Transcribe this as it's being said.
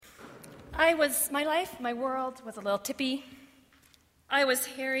My world was a little tippy. I was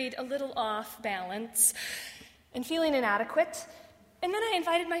harried, a little off balance, and feeling inadequate. And then I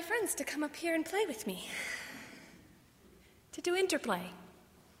invited my friends to come up here and play with me, to do interplay.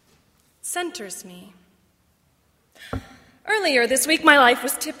 Centers me. Earlier this week, my life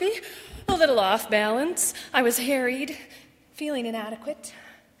was tippy, a little off balance. I was harried, feeling inadequate,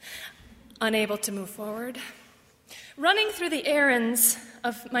 unable to move forward, running through the errands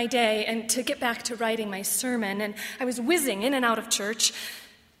of my day and to get back to writing my sermon, and I was whizzing in and out of church,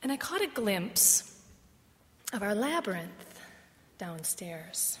 and I caught a glimpse of our labyrinth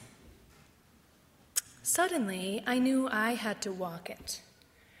downstairs. Suddenly, I knew I had to walk it.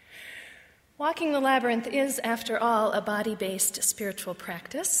 Walking the labyrinth is, after all, a body-based spiritual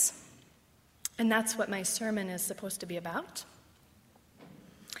practice, and that's what my sermon is supposed to be about.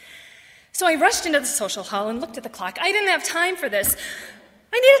 So I rushed into the social hall and looked at the clock. I didn't have time for this.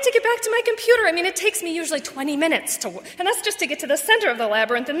 I needed to get back to my computer. It takes me usually 20 minutes and that's just to get to the center of the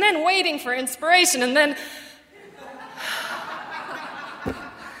labyrinth, and then waiting for inspiration, and then...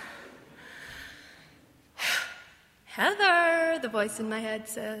 Heather, the voice in my head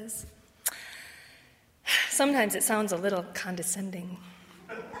says. Sometimes it sounds a little condescending.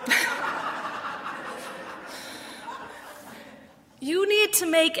 You need to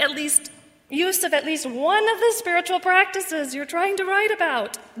make use of at least one of the spiritual practices you're trying to write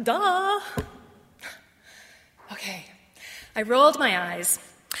about. Duh. Okay. I rolled my eyes.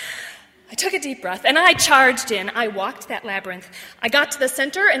 I took a deep breath, and I charged in. I walked that labyrinth. I got to the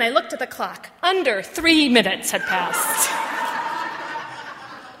center, and I looked at the clock. Under 3 minutes had passed.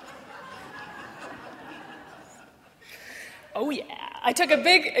 Oh, yeah. I took a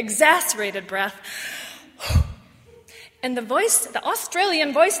big, exasperated breath. And the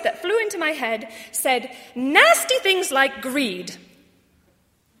Australian voice that flew into my head said, "Nasty things like greed."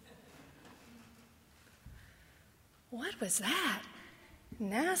 What was that?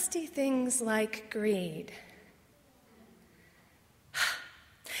 Nasty things like greed.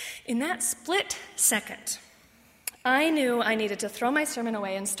 In that split second, I knew I needed to throw my sermon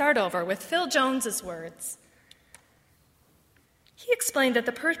away and start over with Phil Jones's words. He explained that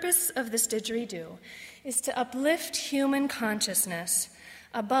the purpose of this didgeridoo is to uplift human consciousness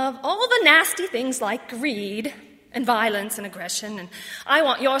above all the nasty things like greed and violence and aggression. And I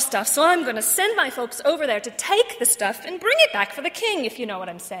want your stuff, so I'm going to send my folks over there to take the stuff and bring it back for the king, if you know what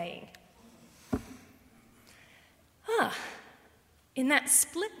I'm saying. In that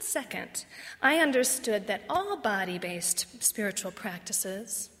split second, I understood that all body-based spiritual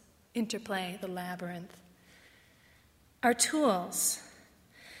practices, interplay, the labyrinth, are tools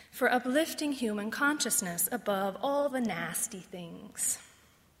for uplifting human consciousness above all the nasty things.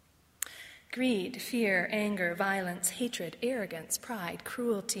 Greed, fear, anger, violence, hatred, arrogance, pride,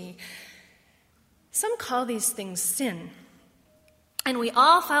 cruelty. Some call these things sin, and we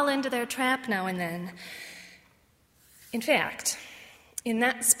all fall into their trap now and then. In fact, in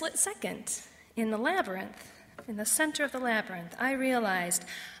that split second, in the labyrinth, in the center of the labyrinth, I realized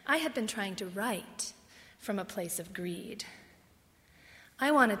I had been trying to write from a place of greed.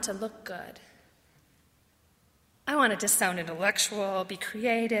 I wanted to look good. I wanted to sound intellectual, be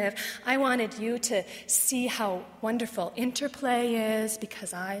creative. I wanted you to see how wonderful interplay is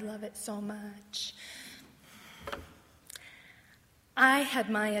because I love it so much. I had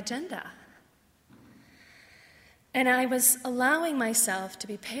my agenda. And I was allowing myself to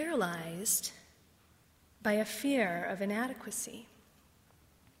be paralyzed by a fear of inadequacy.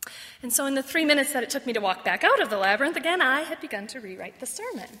 And so in the 3 minutes that it took me to walk back out of the labyrinth, again, I had begun to rewrite the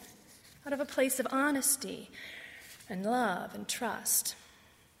sermon out of a place of honesty and love and trust.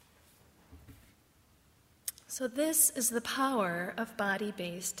 So this is the power of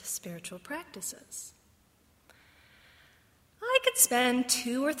body-based spiritual practices. I could spend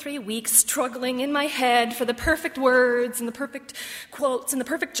 2 or 3 weeks struggling in my head for the perfect words and the perfect quotes and the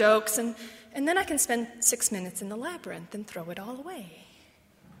perfect jokes, and then I can spend 6 minutes in the labyrinth and throw it all away.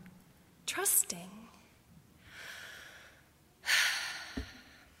 Trusting.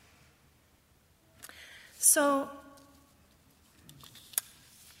 So,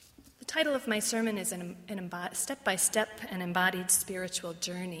 the title of my sermon is Step-by-Step and Embodied Spiritual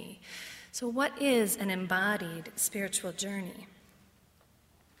Journey. So what is an embodied spiritual journey?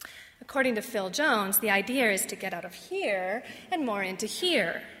 According to Phil Jones, the idea is to get out of here and more into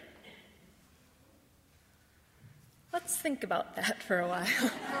here. Let's think about that for a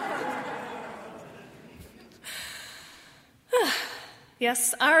while.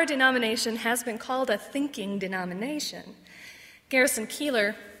 Yes, our denomination has been called a thinking denomination. Garrison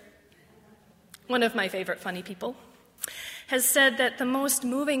Keillor, one of my favorite funny people, has said that the most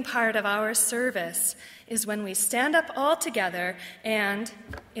moving part of our service is when we stand up all together and,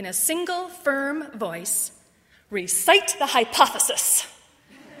 in a single firm voice, recite the hypothesis.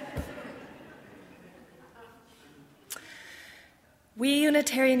 We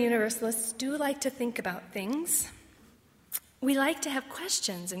Unitarian Universalists do like to think about things. We like to have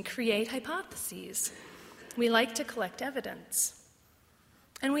questions and create hypotheses. We like to collect evidence.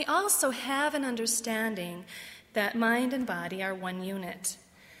 And we also have an understanding that mind and body are one unit.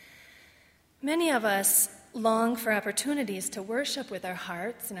 Many of us long for opportunities to worship with our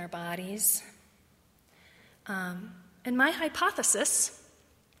hearts and our bodies. And my hypothesis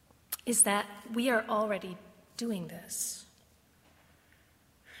is that we are already doing this.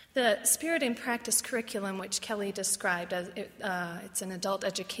 The Spirit in Practice curriculum, which Kelly described, it's an adult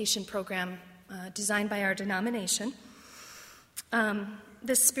education program designed by our denomination.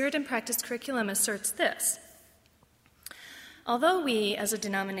 This Spirit in Practice curriculum asserts this. Although we, as a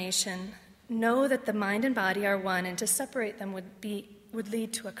denomination, know that the mind and body are one and to separate them would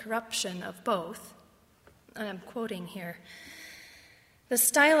lead to a corruption of both, and I'm quoting here, the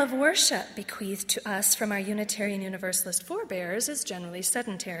style of worship bequeathed to us from our Unitarian Universalist forebears is generally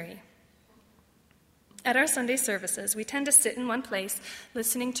sedentary. At our Sunday services, we tend to sit in one place,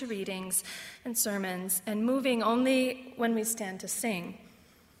 listening to readings and sermons, and moving only when we stand to sing.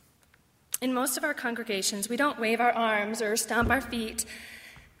 In most of our congregations, we don't wave our arms or stomp our feet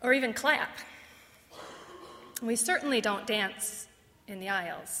or even clap. We certainly don't dance in the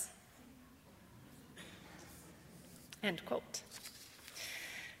aisles. End quote.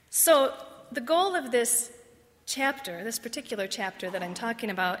 So the goal of this chapter, this particular chapter that I'm talking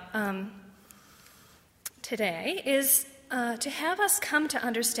about today, is to have us come to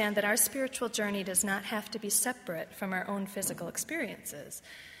understand that our spiritual journey does not have to be separate from our own physical experiences,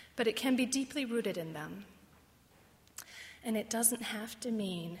 but it can be deeply rooted in them. And it doesn't have to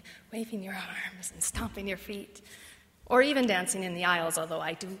mean waving your arms and stomping your feet, or even dancing in the aisles, although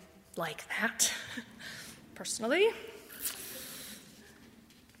I do like that, personally.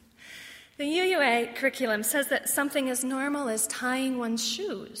 The UUA curriculum says that something as normal as tying one's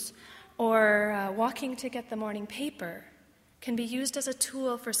shoes or walking to get the morning paper can be used as a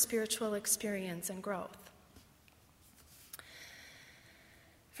tool for spiritual experience and growth.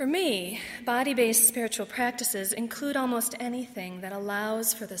 For me, body-based spiritual practices include almost anything that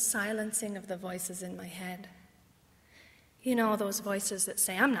allows for the silencing of the voices in my head. You know, those voices that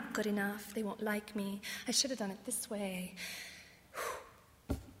say, I'm not good enough, they won't like me, I should have done it this way.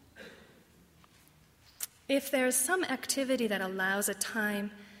 If there's some activity that allows a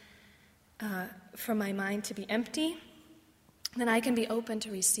time for my mind to be empty, then I can be open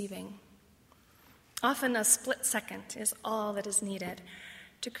to receiving. Often a split second is all that is needed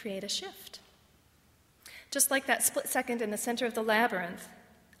to create a shift. Just like that split second in the center of the labyrinth,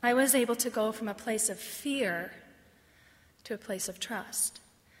 I was able to go from a place of fear to a place of trust,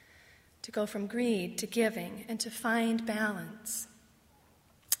 to go from greed to giving, and to find balance.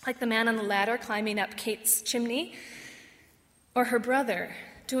 Like the man on the ladder climbing up Kate's chimney, or her brother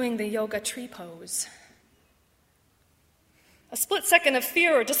doing the yoga tree pose. A split second of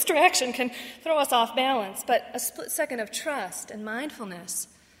fear or distraction can throw us off balance, but a split second of trust and mindfulness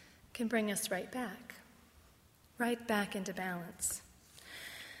can bring us right back into balance.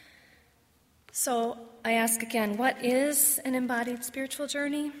 So I ask again, what is an embodied spiritual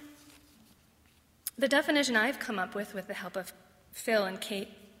journey? The definition I've come up with the help of Phil and Kate,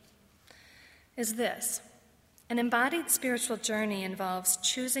 is this. An embodied spiritual journey involves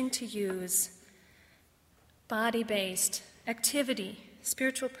choosing to use body-based activity,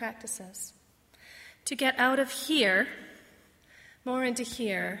 spiritual practices, to get out of here, more into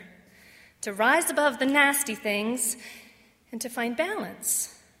here, to rise above the nasty things, and to find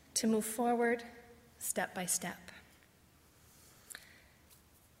balance, to move forward step by step.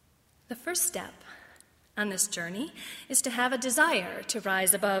 The first step on this journey is to have a desire to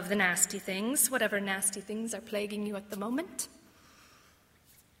rise above the nasty things, whatever nasty things are plaguing you at the moment.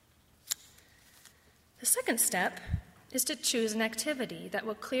 The second step is to choose an activity that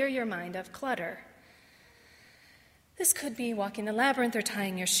will clear your mind of clutter. This could be walking the labyrinth or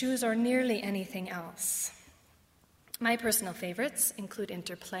tying your shoes or nearly anything else. My personal favorites include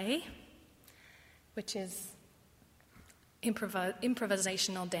interplay, which is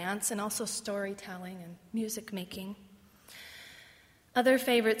improvisational dance, and also storytelling and music making. Other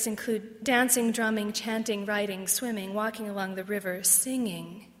favorites include dancing, drumming, chanting, writing, swimming, walking along the river,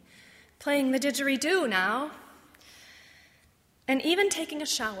 singing, playing the didgeridoo now, and even taking a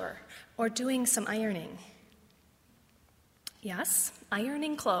shower or doing some ironing. Yes,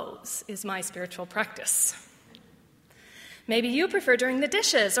 ironing clothes is my spiritual practice. Maybe you prefer doing the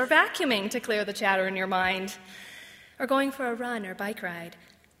dishes or vacuuming to clear the chatter in your mind, or going for a run or bike ride,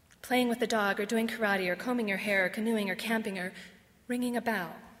 playing with the dog or doing karate or combing your hair or canoeing or camping or ringing a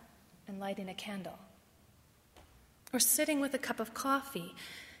bell and lighting a candle, or sitting with a cup of coffee,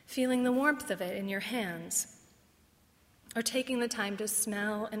 feeling the warmth of it in your hands, or taking the time to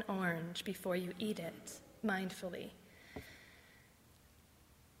smell an orange before you eat it mindfully.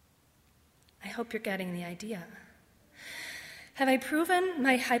 I hope you're getting the idea. Have I proven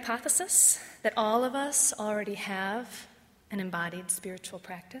my hypothesis that all of us already have an embodied spiritual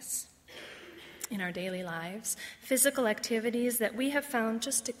practice in our daily lives, physical activities that we have found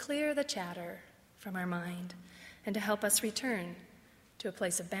just to clear the chatter from our mind and to help us return to a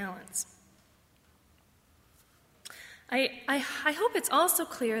place of balance? I hope it's also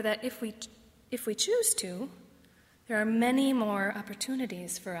clear that if we choose to, there are many more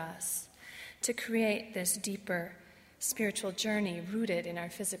opportunities for us to create this deeper spiritual journey rooted in our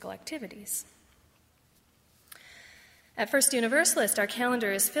physical activities. At First Universalist, our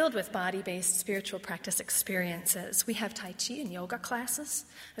calendar is filled with body-based spiritual practice experiences. We have Tai Chi and yoga classes,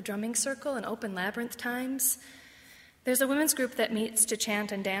 a drumming circle, and open labyrinth times. There's a women's group that meets to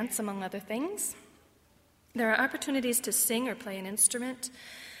chant and dance, among other things. There are opportunities to sing or play an instrument.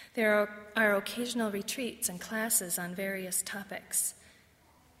 There are occasional retreats and classes on various topics.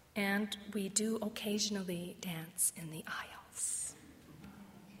 And we do occasionally dance in the aisles.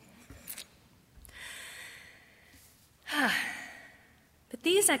 But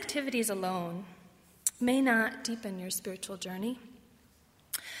these activities alone may not deepen your spiritual journey.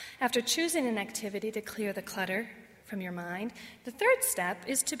 After choosing an activity to clear the clutter from your mind, the third step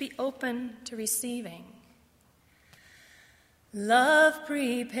is to be open to receiving. Love,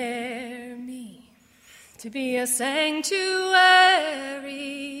 prepare me to be a sanctuary.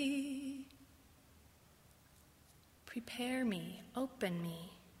 Prepare me, open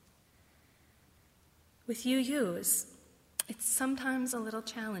me. With yous, it's sometimes a little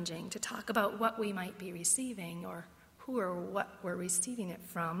challenging to talk about what we might be receiving or who or what we're receiving it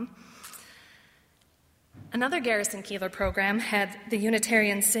from. Another Garrison Keillor program had the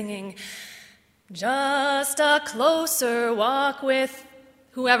Unitarians singing, "Just a closer walk with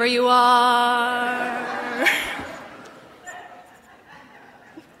whoever you are."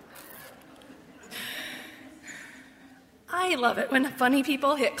 I love it when funny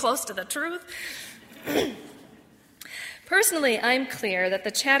people hit close to the truth. Personally, I'm clear that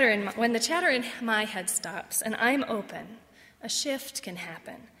when the chatter in my head stops and I'm open, a shift can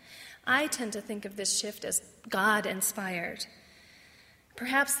happen. I tend to think of this shift as God-inspired.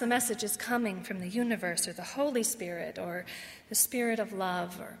 Perhaps the message is coming from the universe or the Holy Spirit or the Spirit of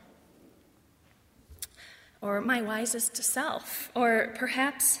love or my wisest self. Or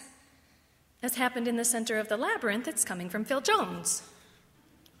perhaps, as happened in the center of the labyrinth, it's coming from Phil Jones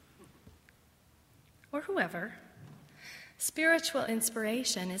or whoever. Spiritual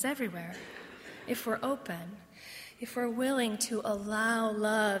inspiration is everywhere if we're open, if we're willing to allow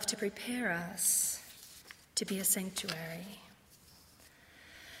love to prepare us to be a sanctuary.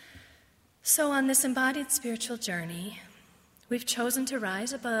 So on this embodied spiritual journey, we've chosen to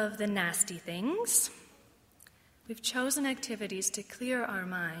rise above the nasty things. We've chosen activities to clear our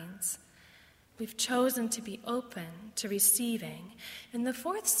minds. We've chosen to be open to receiving. And the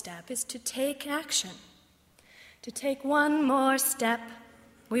fourth step is to take action, to take one more step.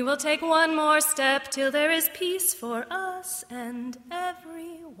 We will take one more step till there is peace for us and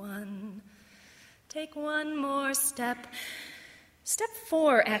everyone. Take one more step. Step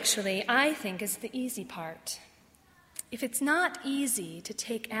 4, actually, I think is the easy part. If it's not easy to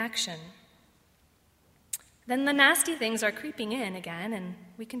take action, then the nasty things are creeping in again, and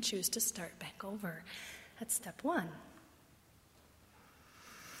we can choose to start back over at step 1.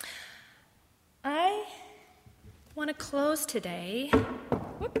 I want to close today. I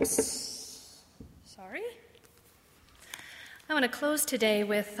want to close today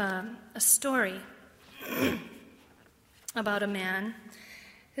with a story about a man.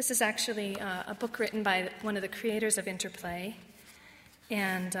 This is actually a book written by one of the creators of Interplay.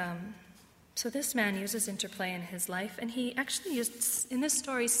 And so this man uses Interplay in his life, and he actually used, in this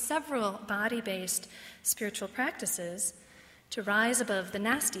story, several body-based spiritual practices to rise above the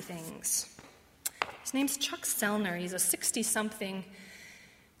nasty things. His name's Chuck Selner. He's a 60-something,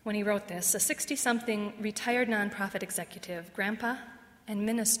 when he wrote this, a 60-something retired nonprofit executive, grandpa, and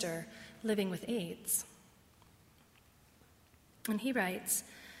minister living with AIDS. And he writes,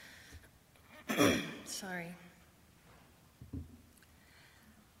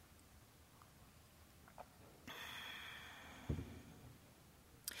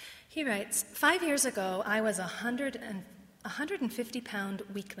 He writes, 5 years ago, I was 100 a 150-pound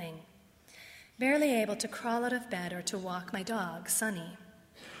weakling, barely able to crawl out of bed or to walk my dog, Sunny.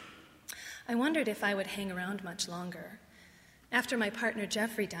 I wondered if I would hang around much longer. After my partner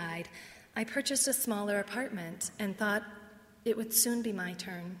Jeffrey died, I purchased a smaller apartment and thought it would soon be my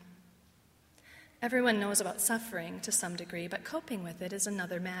turn. Everyone knows about suffering to some degree, but coping with it is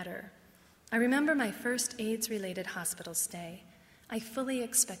another matter. I remember my first AIDS-related hospital stay. I fully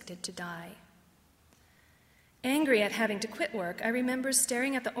expected to die. Angry at having to quit work, I remember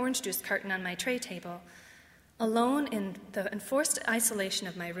staring at the orange juice carton on my tray table. Alone in the enforced isolation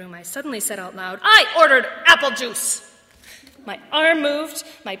of my room, I suddenly said out loud, "I ordered apple juice!" My arm moved,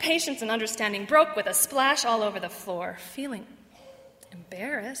 my patience and understanding broke with a splash all over the floor. Feeling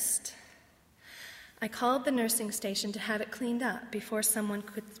embarrassed, I called the nursing station to have it cleaned up before someone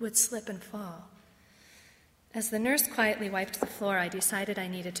would slip and fall. As the nurse quietly wiped the floor, I decided I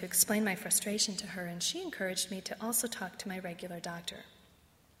needed to explain my frustration to her, and she encouraged me to also talk to my regular doctor.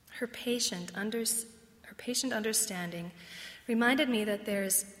 Her patient understanding reminded me that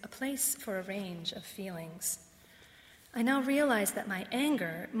there's a place for a range of feelings. I now realize that my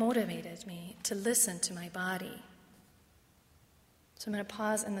anger motivated me to listen to my body. So I'm going to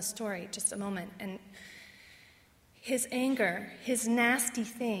pause in the story just a moment. And his anger, his nasty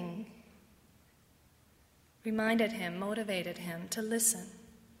thing, motivated him to listen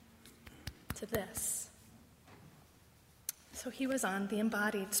to this. So he was on the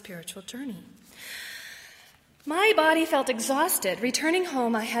embodied spiritual journey. My body felt exhausted. Returning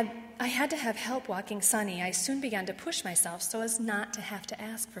home, I had to have help walking Sunny. I soon began to push myself so as not to have to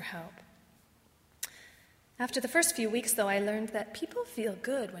ask for help. After the first few weeks, though, I learned that people feel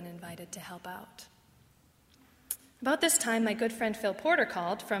good when invited to help out. About this time, my good friend Phil Porter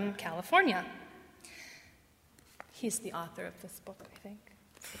called from California. He's the author of this book, I think.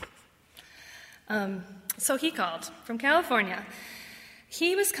 So he called from California.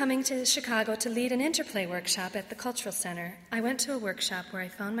 He was coming to Chicago to lead an interplay workshop at the Cultural Center. I went to a workshop where I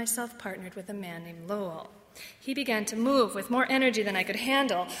found myself partnered with a man named Lowell. He began to move with more energy than I could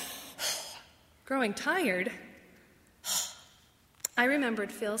handle. Growing tired, I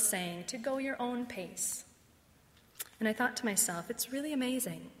remembered Phil saying to go your own pace. And I thought to myself, it's really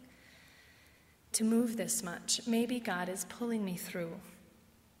amazing to move this much. Maybe God is pulling me through.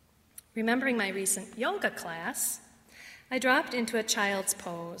 Remembering my recent yoga class, I dropped into a child's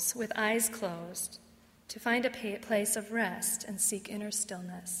pose with eyes closed to find a place of rest and seek inner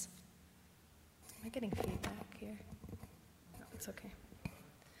stillness. Am I getting feedback here? No, it's okay.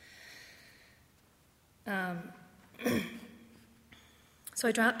 So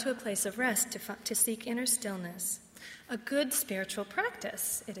I dropped to a place of rest to seek inner stillness, a good spiritual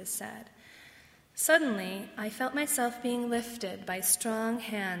practice, it is said. Suddenly, I felt myself being lifted by strong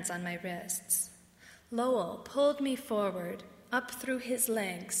hands on my wrists. Lowell pulled me forward, up through his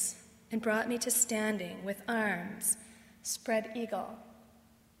legs, and brought me to standing with arms spread eagle.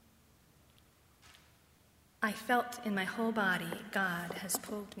 I felt in my whole body, God has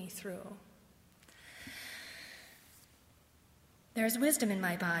pulled me through. There's wisdom in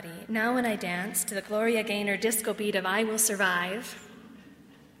my body. Now when I dance to the Gloria Gaynor disco beat of I Will Survive,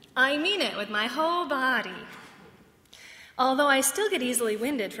 I mean it with my whole body. Although I still get easily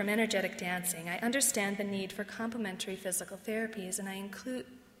winded from energetic dancing, I understand the need for complementary physical therapies, and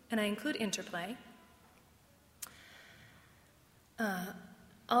I include interplay.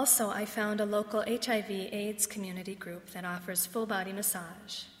 Also, I found a local HIV/AIDS community group that offers full-body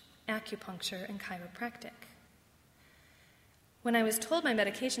massage, acupuncture, and chiropractic. When I was told my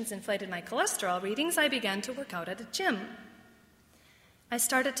medications inflated my cholesterol readings, I began to work out at a gym. I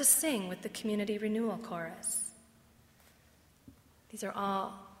started to sing with the community renewal chorus. These are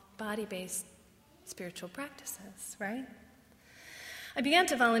all body-based spiritual practices, right? I began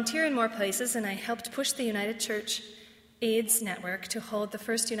to volunteer in more places, and I helped push the United Church AIDS Network to hold the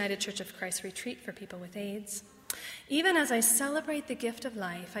first United Church of Christ retreat for people with AIDS. Even as I celebrate the gift of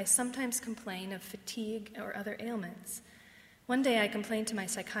life, I sometimes complain of fatigue or other ailments. One day I complained to my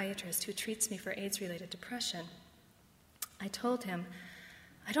psychiatrist who treats me for AIDS-related depression. I told him,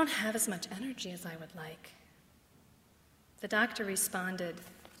 I don't have as much energy as I would like. The doctor responded,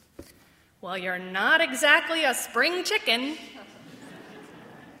 well, you're not exactly a spring chicken.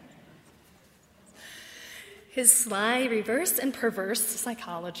 His sly, reverse, and perverse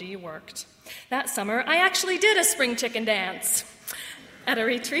psychology worked. That summer, I actually did a spring chicken dance. At a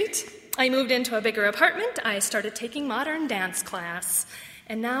retreat, I moved into a bigger apartment. I started taking modern dance class,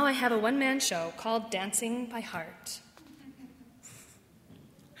 and now I have a one-man show called Dancing by Heart.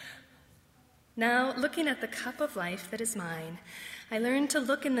 Now, looking at the cup of life that is mine, I learned to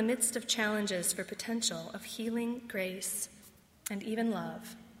look in the midst of challenges for potential of healing, grace, and even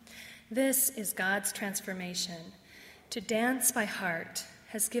love. This is God's transformation. To dance by heart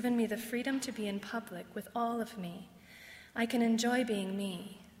has given me the freedom to be in public with all of me. I can enjoy being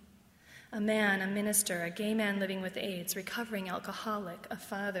me. A man, a minister, a gay man living with AIDS, recovering alcoholic, a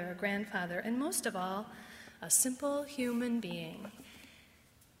father, a grandfather, and most of all, a simple human being.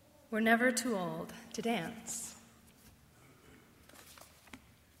 We're never too old to dance.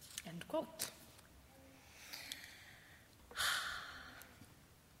 End quote.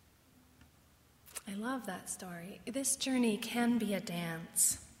 I love that story. This journey can be a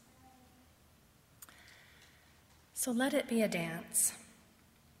dance. So let it be a dance,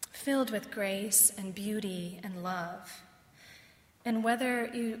 filled with grace and beauty and love. And whether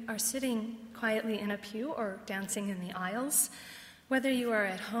you are sitting quietly in a pew or dancing in the aisles, whether you are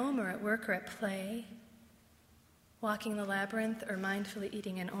at home or at work or at play, walking the labyrinth or mindfully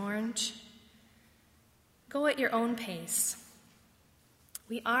eating an orange, go at your own pace.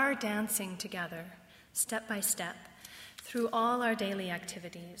 We are dancing together, step by step, through all our daily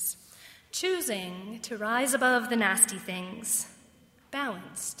activities, choosing to rise above the nasty things,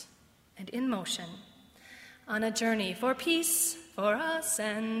 balanced and in motion, on a journey for peace for us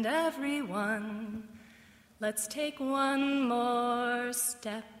and everyone. Let's take one more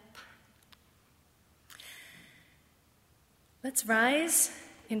step. Let's rise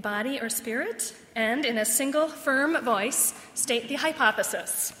in body or spirit, and in a single, firm voice, state the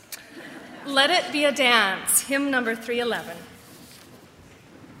hypothesis. Let it be a dance, hymn number 311.